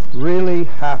really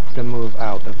have to move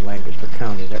out of Lancaster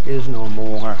County. There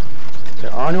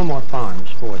are no more farms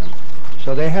for them.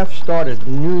 So they have started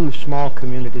new small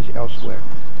communities elsewhere.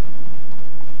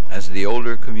 As the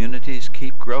older communities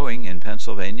keep growing in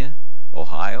Pennsylvania,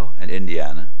 Ohio, and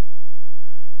Indiana,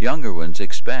 younger ones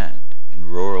expand in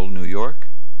rural New York,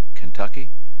 Kentucky,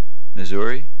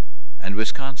 Missouri, and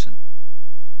Wisconsin.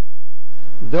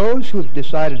 Those who've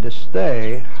decided to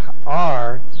stay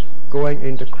are going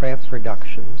into craft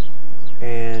production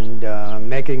and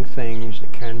making things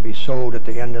that can be sold at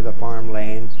the end of the farm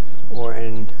lane or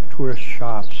in tourist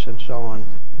shops and so on.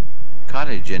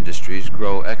 Cottage industries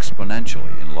grow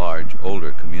exponentially in large,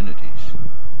 older communities.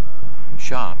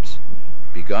 Shops,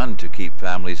 begun to keep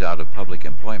families out of public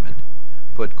employment,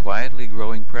 put quietly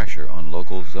growing pressure on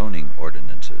local zoning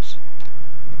ordinances.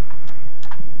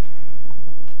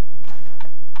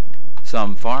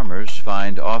 Some farmers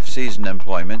find off-season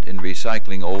employment in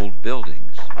recycling old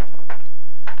buildings.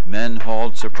 Men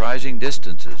hauled surprising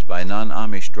distances by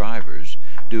non-Amish drivers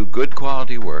do good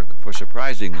quality work for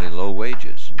surprisingly low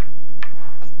wages.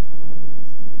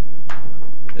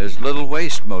 There's little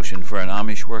waste motion for an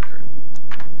Amish worker,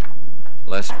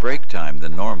 less break time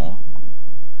than normal,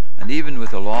 and even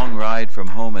with a long ride from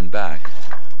home and back,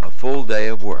 a full day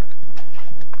of work.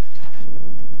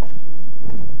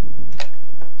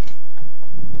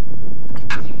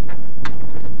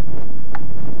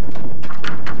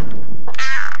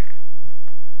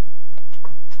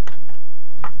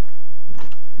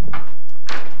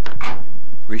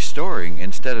 Restoring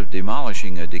instead of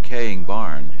demolishing a decaying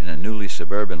barn in a newly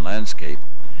suburban landscape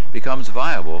becomes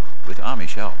viable with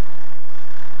Amish help.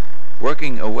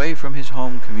 Working away from his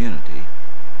home community,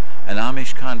 an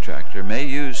Amish contractor may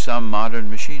use some modern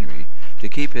machinery to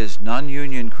keep his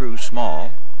non-union crew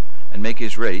small and make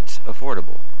his rates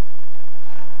affordable.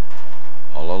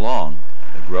 All along,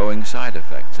 the growing side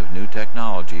effects of new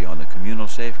technology on the communal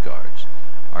safeguards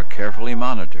are carefully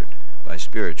monitored by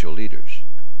spiritual leaders.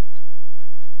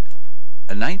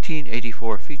 A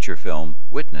 1984 feature film,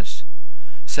 Witness,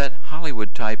 set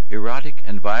Hollywood-type erotic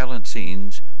and violent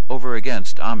scenes over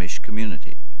against Amish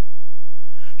community.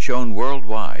 Shown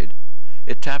worldwide,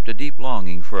 it tapped a deep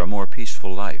longing for a more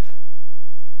peaceful life.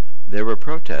 There were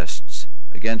protests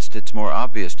against its more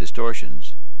obvious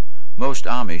distortions. Most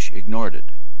Amish ignored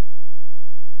it.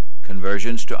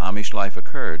 Conversions to Amish life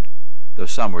occurred, though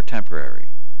some were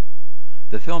temporary.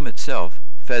 The film itself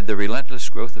fed the relentless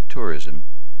growth of tourism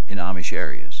in Amish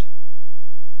areas.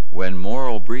 When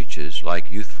moral breaches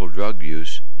like youthful drug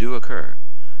use do occur,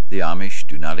 the Amish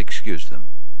do not excuse them.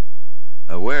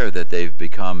 Aware that they've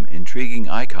become intriguing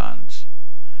icons,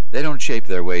 they don't shape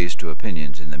their ways to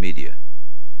opinions in the media.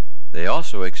 They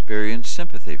also experience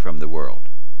sympathy from the world.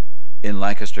 In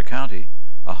Lancaster County,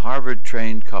 a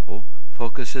Harvard-trained couple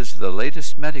focuses the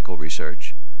latest medical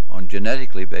research on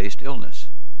genetically based illness.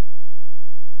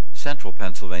 Central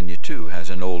Pennsylvania, too, has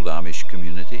an old Amish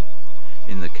community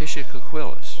in the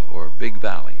Kishicoquillas, or Big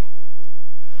Valley.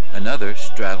 Another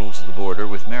straddles the border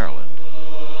with Maryland.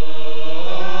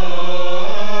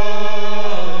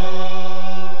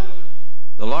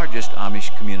 The largest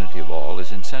Amish community of all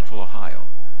is in central Ohio,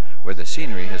 where the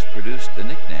scenery has produced the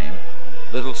nickname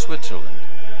Little Switzerland.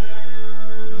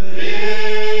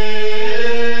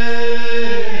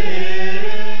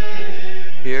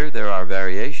 Here there are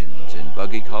variations in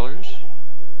buggy colors,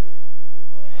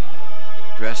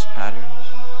 dress patterns,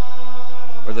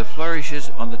 or the flourishes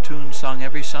on the tune sung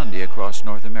every Sunday across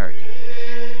North America.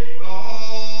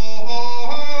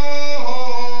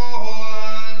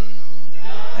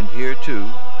 And here too,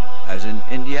 as in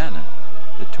Indiana,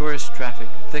 the tourist traffic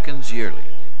thickens yearly.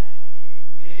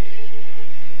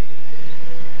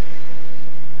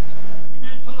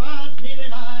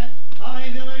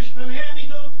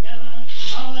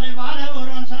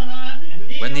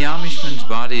 When the Amishman's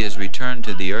body is returned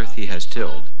to the earth he has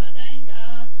tilled,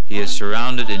 he is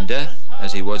surrounded in death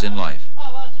as he was in life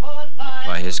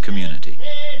by his community.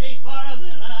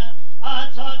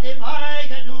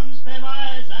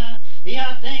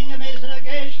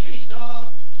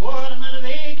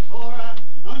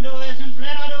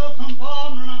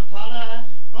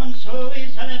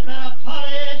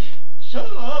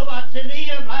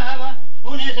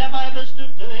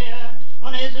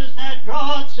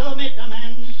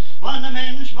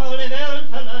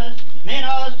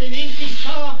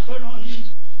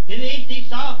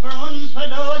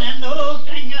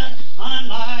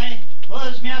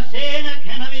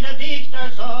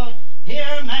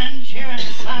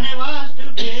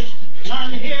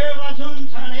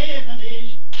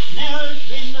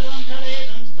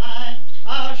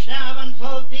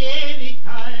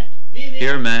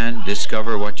 Here, man,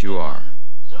 discover what you are.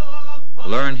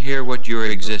 Learn here what your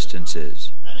existence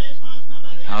is.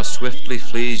 How swiftly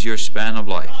flees your span of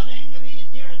life,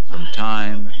 from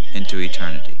time into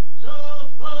eternity.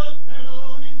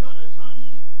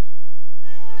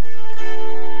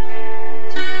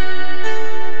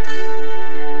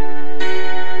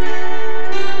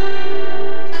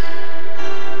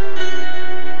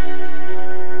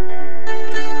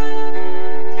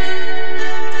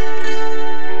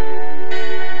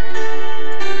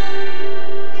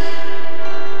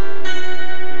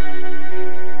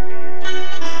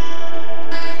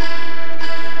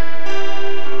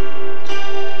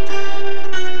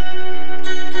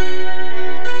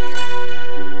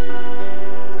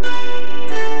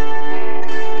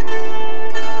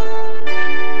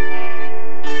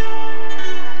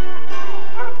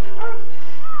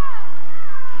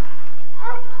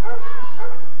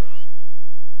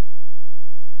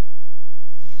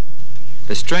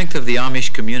 The strength of the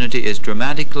Amish community is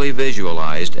dramatically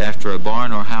visualized after a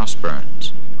barn or house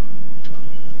burns.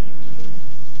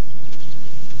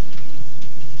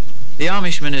 The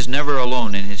Amishman is never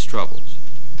alone in his troubles,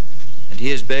 and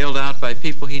he is bailed out by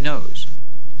people he knows,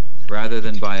 rather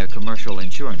than by a commercial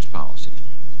insurance policy.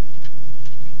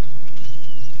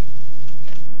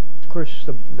 Of course,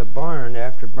 the barn,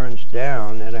 after it burns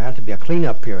down, there has to be a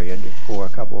cleanup period for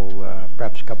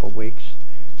perhaps a couple of weeks,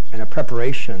 and a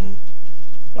preparation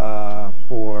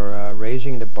for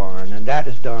raising the barn, and that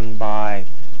is done by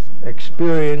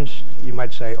experienced, you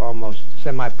might say almost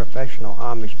semi-professional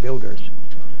Amish builders.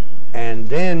 And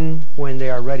then when they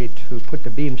are ready to put the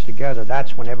beams together,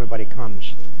 that's when everybody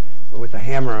comes with a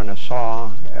hammer and a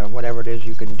saw, whatever it is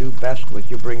you can do best with.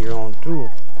 You bring your own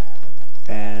tool,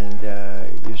 and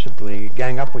you simply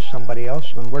gang up with somebody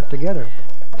else and work together.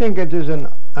 I think it is an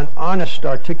honest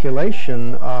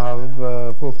articulation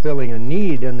of fulfilling a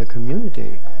need in the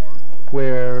community,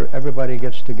 where everybody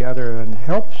gets together and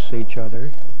helps each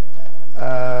other,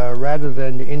 rather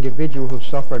than the individual who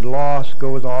suffered loss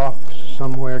goes off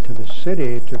somewhere to the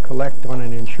city to collect on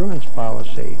an insurance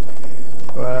policy.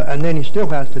 And then he still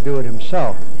has to do it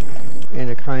himself in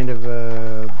a kind of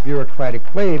a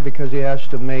bureaucratic way, because he has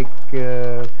to make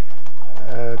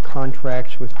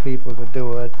contracts with people to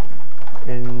do it.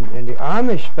 In the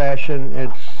Amish fashion,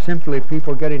 it's simply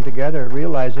people getting together,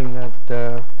 realizing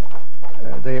that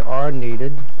they are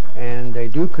needed and they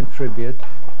do contribute,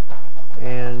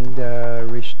 and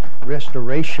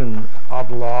restoration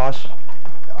of loss,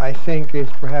 I think, is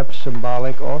perhaps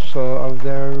symbolic also of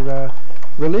their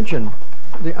religion.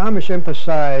 The Amish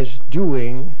emphasize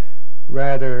doing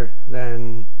rather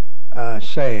than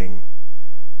saying.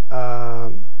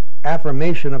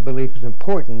 Affirmation of belief is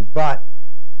important, but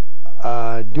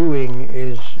doing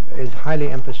is highly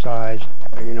emphasized.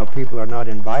 You know, people are not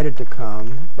invited to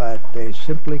come, but they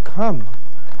simply come.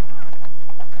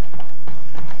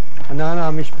 A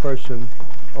non-Amish person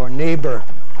or neighbor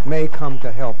may come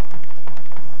to help.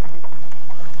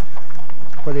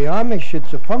 For the Amish,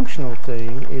 it's a functional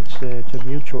thing. It's a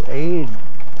mutual aid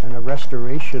and a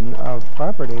restoration of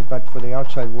property, but for the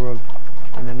outside world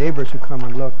and the neighbors who come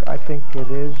and look, I think it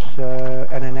is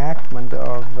an enactment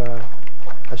of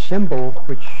a symbol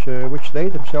which they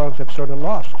themselves have sort of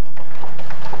lost.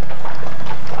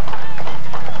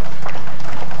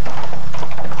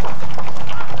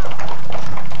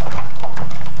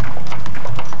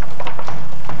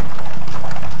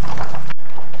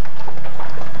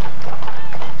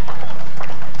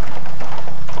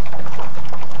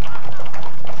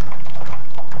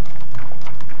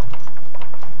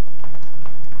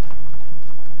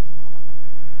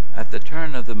 At the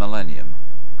turn of the millennium,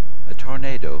 a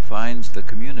tornado finds the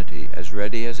community as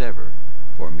ready as ever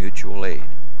for mutual aid.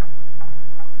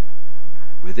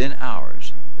 Within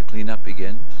hours, the cleanup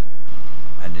begins,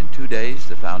 and in 2 days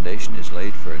the foundation is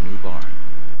laid for a new barn.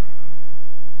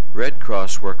 Red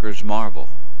Cross workers marvel.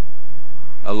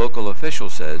 A local official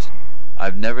says,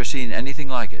 "I've never seen anything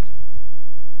like it."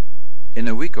 In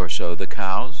a week or so, the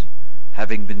cows,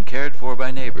 having been cared for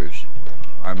by neighbors,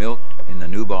 are milked in the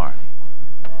new barn.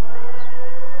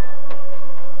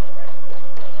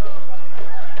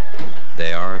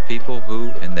 They are a people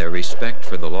who, in their respect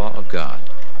for the law of God,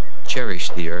 cherish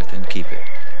the earth and keep it,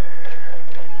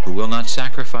 who will not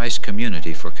sacrifice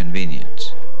community for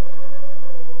convenience,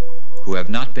 who have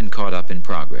not been caught up in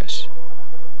progress,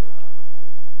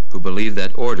 who believe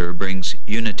that order brings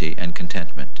unity and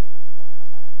contentment,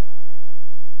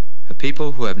 a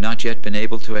people who have not yet been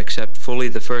able to accept fully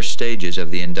the first stages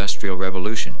of the Industrial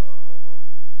Revolution,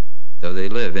 though they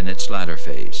live in its latter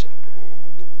phase.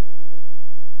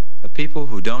 A people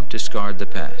who don't discard the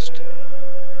past,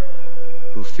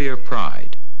 who fear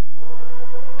pride,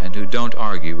 and who don't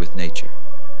argue with nature,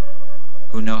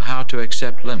 who know how to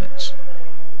accept limits,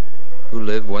 who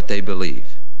live what they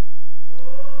believe.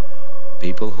 A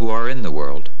people who are in the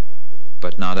world,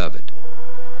 but not of it.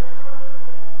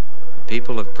 A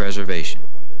people of preservation,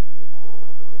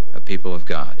 a people of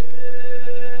God.